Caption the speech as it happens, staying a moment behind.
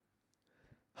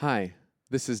Hi,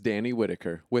 this is Danny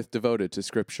Whitaker with Devoted to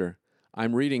Scripture.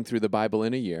 I'm reading through the Bible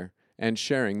in a year and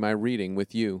sharing my reading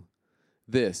with you.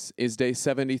 This is day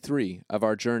 73 of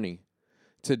our journey.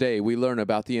 Today we learn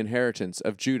about the inheritance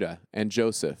of Judah and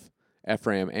Joseph,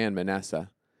 Ephraim and Manasseh.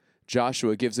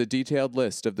 Joshua gives a detailed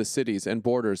list of the cities and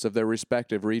borders of their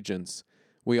respective regions.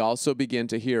 We also begin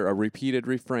to hear a repeated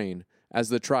refrain as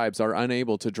the tribes are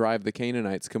unable to drive the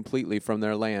Canaanites completely from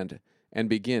their land and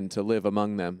begin to live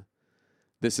among them.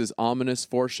 This is ominous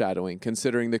foreshadowing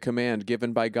considering the command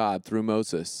given by God through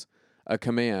Moses, a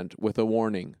command with a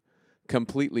warning.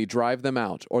 Completely drive them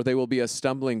out, or they will be a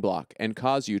stumbling block and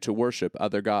cause you to worship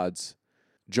other gods.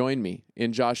 Join me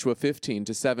in Joshua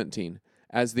 15-17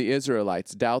 as the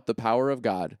Israelites doubt the power of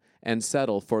God and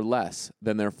settle for less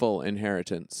than their full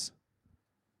inheritance.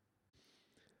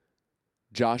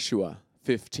 Joshua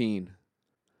 15.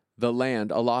 The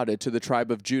land allotted to the tribe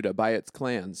of Judah by its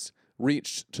clans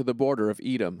reached to the border of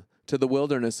Edom, to the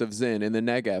wilderness of Zin in the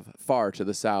Negev, far to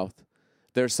the south.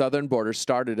 Their southern border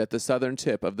started at the southern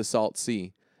tip of the Salt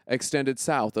Sea, extended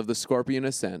south of the Scorpion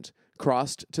Ascent,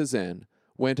 crossed to Zin,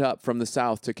 went up from the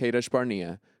south to Kadesh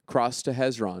Barnea, crossed to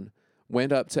Hezron,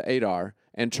 went up to Adar,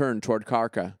 and turned toward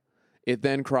Karka. It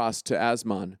then crossed to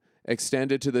Asmon,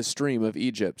 extended to the stream of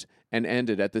Egypt, and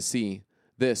ended at the sea.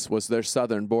 This was their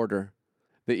southern border.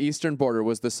 The eastern border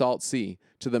was the Salt Sea,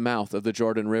 to the mouth of the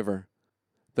Jordan River.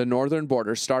 The northern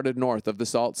border started north of the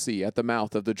Salt Sea at the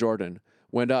mouth of the Jordan,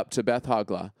 went up to Beth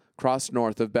Hoglah, crossed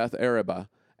north of Beth Araba,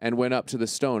 and went up to the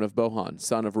stone of Bohan,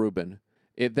 son of Reuben.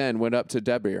 It then went up to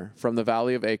Debir from the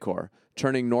valley of Achor,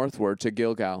 turning northward to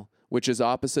Gilgal, which is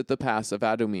opposite the pass of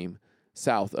Adumim,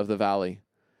 south of the valley.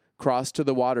 Crossed to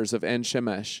the waters of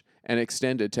En-Shemesh, and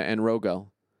extended to En-Rogel.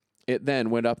 It then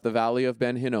went up the valley of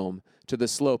Ben-Hinnom to the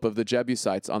slope of the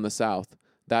Jebusites on the south,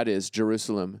 that is,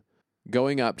 Jerusalem,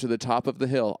 going up to the top of the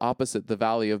hill opposite the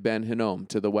valley of Ben-Hinnom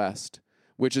to the west,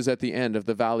 which is at the end of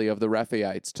the valley of the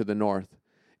Rephaites to the north.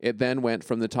 It then went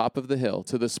from the top of the hill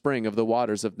to the spring of the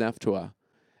waters of Nephtoah,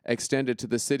 extended to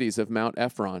the cities of Mount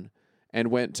Ephron,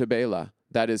 and went to Bela,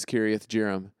 that is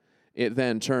Kiriath-Jearim. It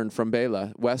then turned from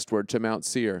Bela westward to Mount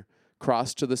Seir,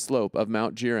 crossed to the slope of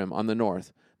Mount Jearim on the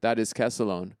north, that is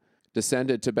Kesalon,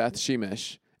 descended to Beth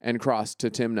Shemesh, and crossed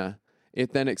to Timnah.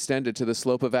 It then extended to the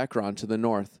slope of Ekron to the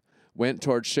north, went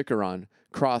toward Shikkeron,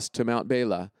 crossed to Mount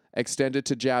Bela, extended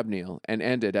to Jabneel, and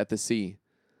ended at the sea.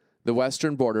 The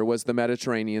western border was the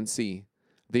Mediterranean Sea.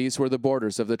 These were the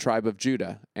borders of the tribe of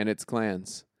Judah and its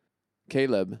clans.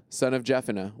 Caleb, son of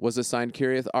Jephunneh, was assigned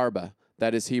Kiriath Arba,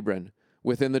 that is Hebron,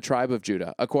 within the tribe of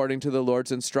Judah, according to the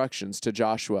Lord's instructions to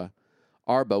Joshua.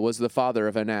 Arba was the father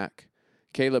of Anak.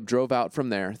 Caleb drove out from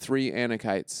there 3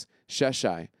 Anakites,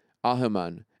 Sheshai,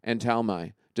 Ahiman, and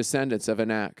Talmai, descendants of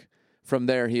Anak. From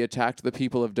there he attacked the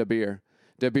people of Debir.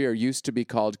 Debir used to be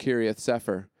called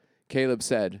Kiriath-Sepher. Caleb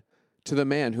said, "To the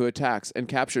man who attacks and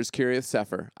captures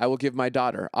Kiriath-Sepher, I will give my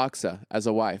daughter, Achsah, as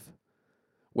a wife."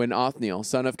 When Othniel,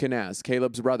 son of Kenaz,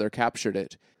 Caleb's brother, captured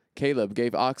it, Caleb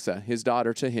gave Achsah, his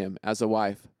daughter, to him as a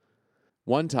wife.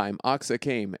 One time Achsah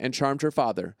came and charmed her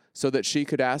father so that she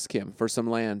could ask him for some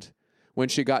land. When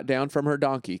she got down from her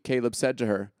donkey, Caleb said to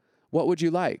her, "What would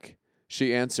you like?"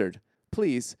 She answered,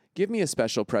 "Please, give me a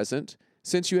special present.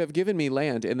 Since you have given me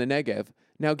land in the Negev,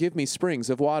 now give me springs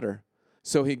of water."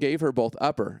 So he gave her both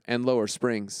upper and lower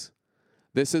springs.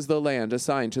 This is the land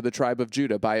assigned to the tribe of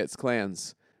Judah by its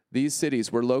clans. These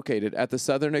cities were located at the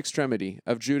southern extremity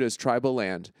of Judah's tribal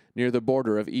land near the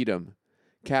border of Edom: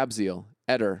 Kabzeel,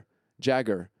 Eder,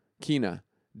 Jagur, Kena,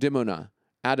 Dimonah,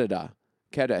 Adadah,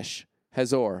 Kedesh,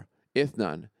 Hazor,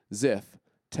 Ithnan, Ziph,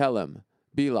 Telem,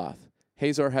 Beloth,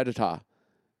 Hazor-Hadutah,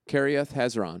 Kiriath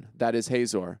Hezron, that is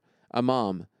Hazor,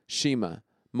 Amam, Shema,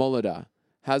 Moladah,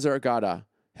 Hazar-Gadah,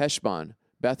 Heshbon,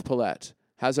 Beth Pelet,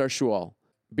 Hazar-Shual,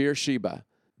 Beersheba,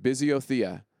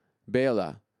 Biziothea,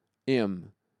 Bela,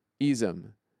 Im,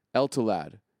 Ezem,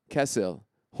 Eltolad, Kesil,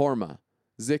 Hormah,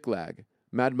 Ziklag,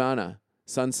 Madmannah,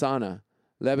 Sansannah,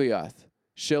 Lebaoth,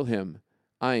 Shilhim,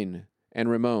 Ain, and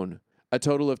Rimmon, a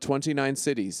total of 29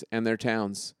 cities and their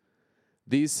towns.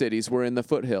 These cities were in the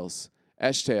foothills: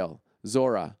 Eshtaol,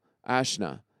 Zorah,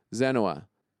 Ashna, Zenoah,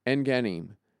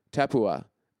 En-Ganim, Tepuah,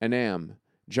 Anam,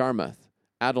 Jarmuth,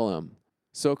 Adullam,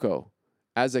 Soko,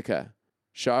 Azekah,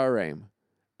 Sha'araim,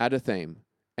 Adathaim,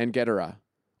 and Gederah,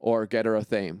 or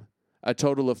Gederothaim, a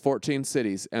total of 14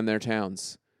 cities and their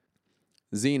towns.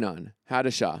 Zenon,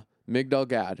 Hadashah,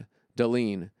 Migdal-Gad,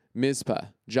 Daleen, Mizpah,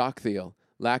 Joktheel,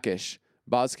 Lachish,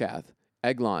 Bozkath,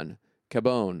 Eglon,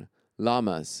 Kabon,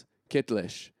 Lamas,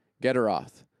 Kitlish,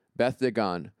 Gederoth,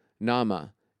 Beth-Dagon,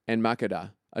 Nama, and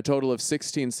Makkedah, a total of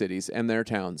 16 cities and their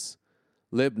towns.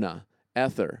 Libnah,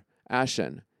 Ether,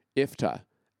 Ashan, Iphta,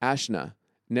 Ashna,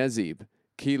 Nezib,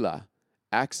 Keilah,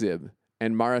 Achzib,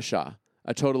 and Marashah,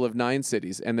 a total of 9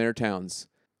 cities and their towns.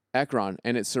 Ekron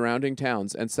and its surrounding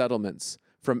towns and settlements.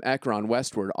 From Ekron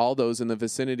westward, all those in the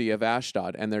vicinity of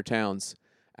Ashdod and their towns.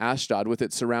 Ashdod with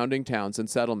its surrounding towns and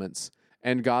settlements,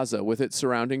 and Gaza with its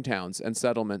surrounding towns and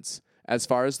settlements, as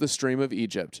far as the stream of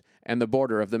Egypt and the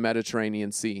border of the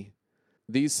Mediterranean Sea.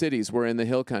 These cities were in the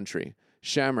hill country: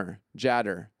 Shamir,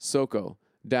 Jadar, Soko,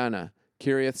 Dana,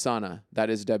 Kiriath Sana, that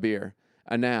is Debir,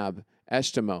 Anab,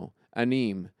 Eshtemoh,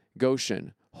 Anim,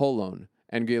 Goshen, Holon,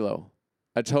 and Gilo,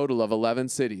 a total of 11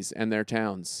 cities and their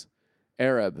towns.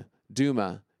 Arab,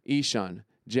 Duma, Ishan,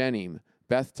 Jenim,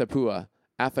 Beth Tappuah,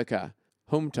 Aphekah,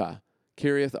 Humta,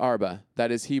 Kiriath Arba,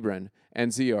 that is Hebron,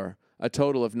 and Zior, a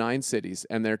total of 9 cities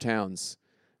and their towns.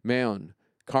 Maon,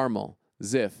 Carmel,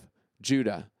 Ziph,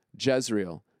 Judah,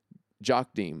 Jezreel,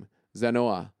 Jokdeam,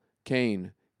 Zanoah,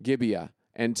 Cain, Gibeah,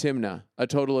 and Timnah, a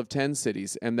total of 10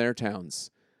 cities and their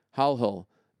towns. Halhul,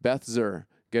 Beth Zur,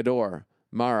 Gedor,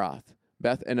 Marath,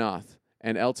 Beth Anath,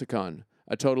 and Eltekon,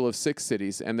 a total of 6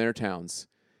 cities and their towns.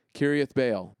 Kiriath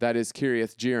Baal, that is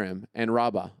Kiriath Jearim, and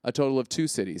Rabbah, a total of 2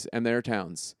 cities and their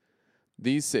towns.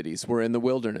 These cities were in the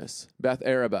wilderness: Beth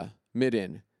Araba,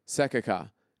 Middin,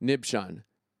 Sekakah, Nibshan,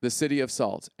 the city of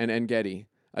Salt, and En-Gedi,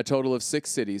 a total of 6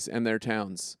 cities and their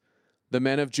towns. The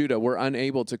men of Judah were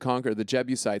unable to conquer the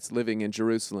Jebusites living in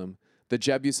Jerusalem. The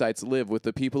Jebusites live with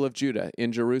the people of Judah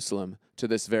in Jerusalem to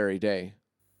this very day.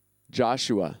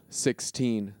 Joshua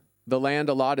 16. The land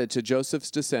allotted to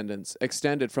Joseph's descendants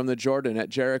extended from the Jordan at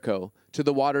Jericho to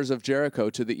the waters of Jericho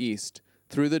to the east,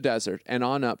 through the desert, and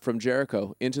on up from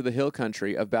Jericho into the hill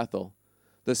country of Bethel.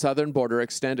 The southern border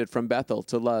extended from Bethel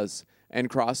to Luz, and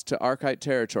crossed to Archite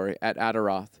territory at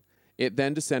Adaroth. It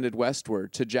then descended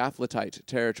westward to Japhlethite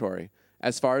territory,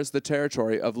 as far as the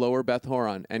territory of Lower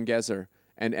Beth-horon and Gezer,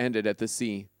 and ended at the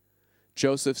sea.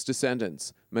 Joseph's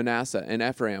descendants, Manasseh and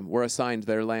Ephraim, were assigned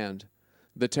their land.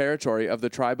 The territory of the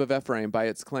tribe of Ephraim by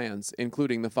its clans,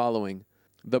 including the following.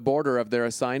 The border of their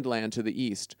assigned land to the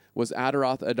east was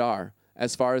Adaroth Adar,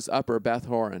 as far as Upper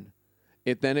Beth-horon.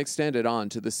 It then extended on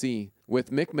to the sea,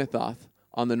 with Mikmethoth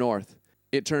on the north.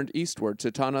 It turned eastward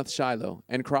to Tanath Shiloh,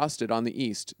 and crossed it on the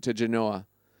east to Genoa.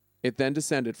 It then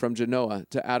descended from Genoa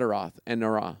to Adaroth and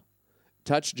Narah,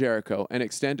 touched Jericho, and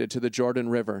extended to the Jordan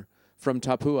River. From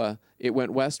Tappuah it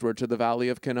went westward to the valley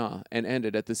of Kanah, and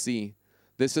ended at the sea.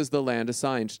 This is the land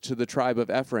assigned to the tribe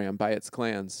of Ephraim by its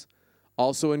clans.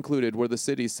 Also included were the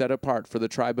cities set apart for the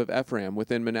tribe of Ephraim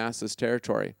within Manasseh's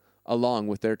territory, along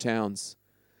with their towns.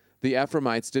 The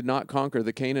Ephraimites did not conquer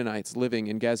the Canaanites living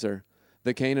in Gezer.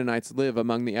 The Canaanites live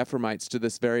among the Ephraimites to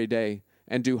this very day,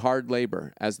 and do hard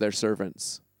labor as their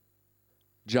servants.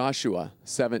 Joshua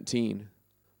 17.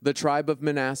 The tribe of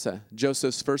Manasseh,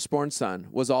 Joseph's firstborn son,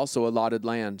 was also allotted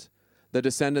land. The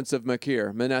descendants of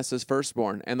Machir, Manasseh's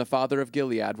firstborn, and the father of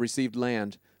Gilead received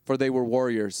land, for they were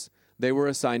warriors. They were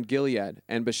assigned Gilead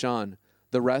and Bashan.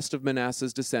 The rest of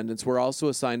Manasseh's descendants were also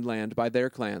assigned land by their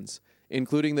clans,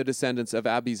 including the descendants of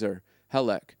Abiezer,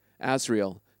 Helek,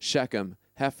 Asriel, Shechem,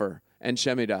 Hepher, and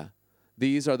Shemida.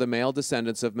 These are the male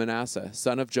descendants of Manasseh,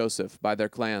 son of Joseph, by their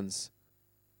clans.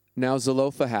 Now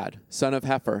Zelophehad, son of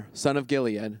Hepher, son of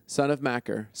Gilead, son of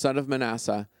Machir, son of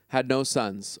Manasseh, had no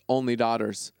sons, only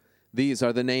daughters. These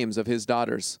are the names of his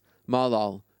daughters: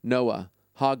 Malal, Noah,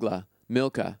 Hoglah,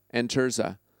 Milcah, and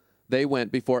Tirzah. They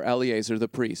went before Eleazar the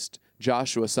priest,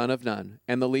 Joshua son of Nun,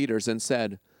 and the leaders, and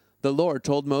said, "The Lord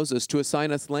told Moses to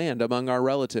assign us land among our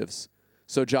relatives."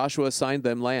 So Joshua assigned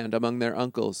them land among their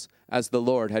uncles, as the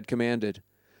Lord had commanded.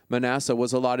 Manasseh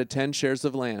was allotted 10 shares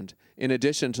of land, in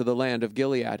addition to the land of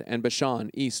Gilead and Bashan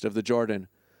east of the Jordan.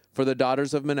 For the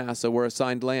daughters of Manasseh were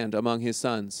assigned land among his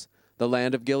sons. The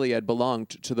land of Gilead belonged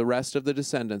to the rest of the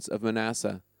descendants of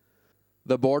Manasseh.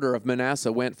 The border of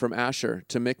Manasseh went from Asher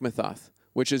to Mikmethoth,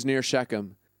 which is near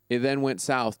Shechem. It then went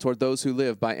south toward those who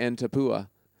live by En-Tappuah.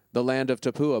 The land of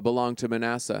Tappuah belonged to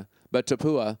Manasseh, but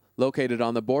Tappuah, located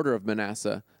on the border of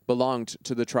Manasseh, belonged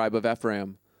to the tribe of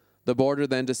Ephraim. The border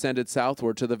then descended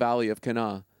southward to the valley of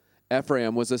Kanah.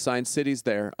 Ephraim was assigned cities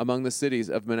there among the cities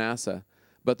of Manasseh,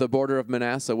 but the border of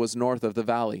Manasseh was north of the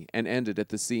valley and ended at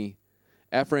the sea.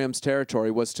 Ephraim's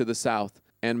territory was to the south,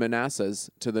 and Manasseh's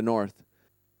to the north.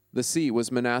 The sea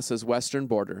was Manasseh's western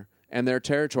border, and their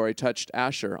territory touched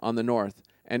Asher on the north,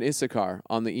 and Issachar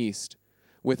on the east.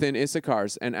 Within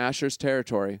Issachar's and Asher's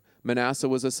territory, Manasseh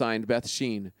was assigned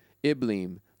Bethshean,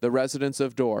 Ibleam, the residents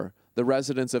of Dor, the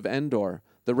residents of Endor,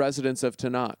 the residents of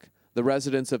Tanakh, the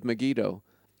residents of Megiddo,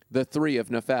 the 3 of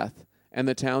Nepheth, and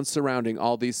the towns surrounding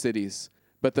all these cities.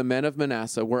 But the men of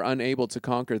Manasseh were unable to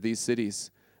conquer these cities.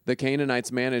 The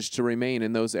Canaanites managed to remain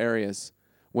in those areas.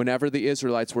 Whenever the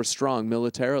Israelites were strong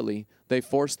militarily, they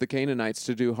forced the Canaanites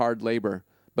to do hard labor,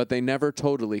 but they never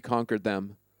totally conquered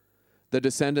them. The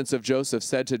descendants of Joseph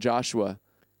said to Joshua,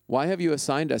 "Why have you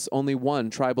assigned us only one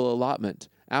tribal allotment?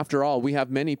 After all, we have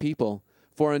many people,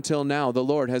 for until now the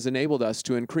Lord has enabled us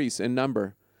to increase in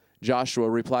number." Joshua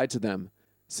replied to them,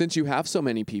 "Since you have so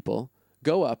many people,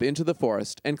 go up into the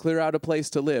forest and clear out a place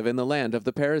to live in the land of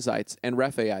the Perizzites and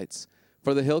Rephaites,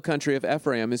 for the hill country of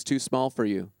Ephraim is too small for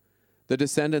you." The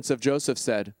descendants of Joseph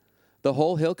said, "The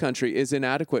whole hill country is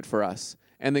inadequate for us,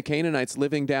 and the Canaanites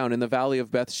living down in the valley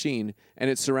of Bethshean and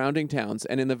its surrounding towns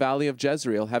and in the valley of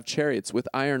Jezreel have chariots with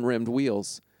iron-rimmed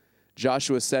wheels."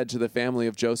 Joshua said to the family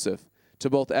of Joseph, to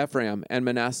both Ephraim and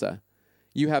Manasseh,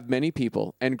 "You have many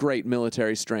people and great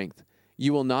military strength.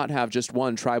 You will not have just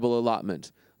one tribal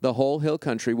allotment. The whole hill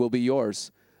country will be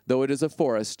yours. Though it is a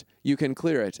forest, you can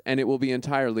clear it, and it will be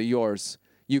entirely yours.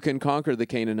 You can conquer the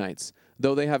Canaanites,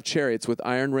 though they have chariots with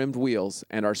iron-rimmed wheels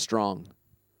and are strong."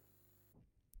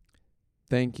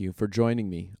 Thank you for joining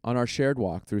me on our shared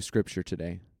walk through Scripture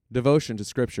today. Devotion to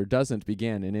Scripture doesn't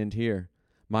begin and end here.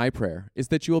 My prayer is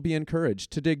that you will be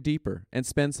encouraged to dig deeper and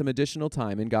spend some additional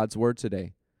time in God's Word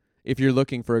today. If you're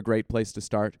looking for a great place to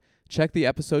start, check the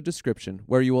episode description,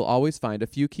 where you will always find a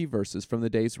few key verses from the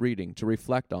day's reading to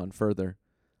reflect on further.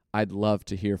 I'd love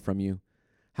to hear from you.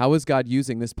 How is God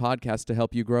using this podcast to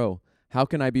help you grow? How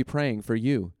can I be praying for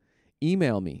you?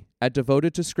 Email me at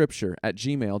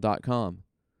devotedtoscripture@gmail.com.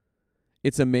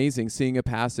 It's amazing seeing a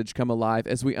passage come alive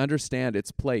as we understand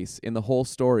its place in the whole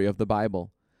story of the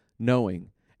Bible.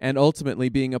 Knowing and ultimately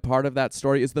being a part of that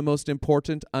story is the most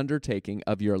important undertaking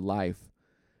of your life.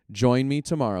 Join me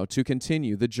tomorrow to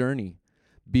continue the journey.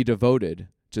 Be devoted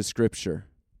to Scripture.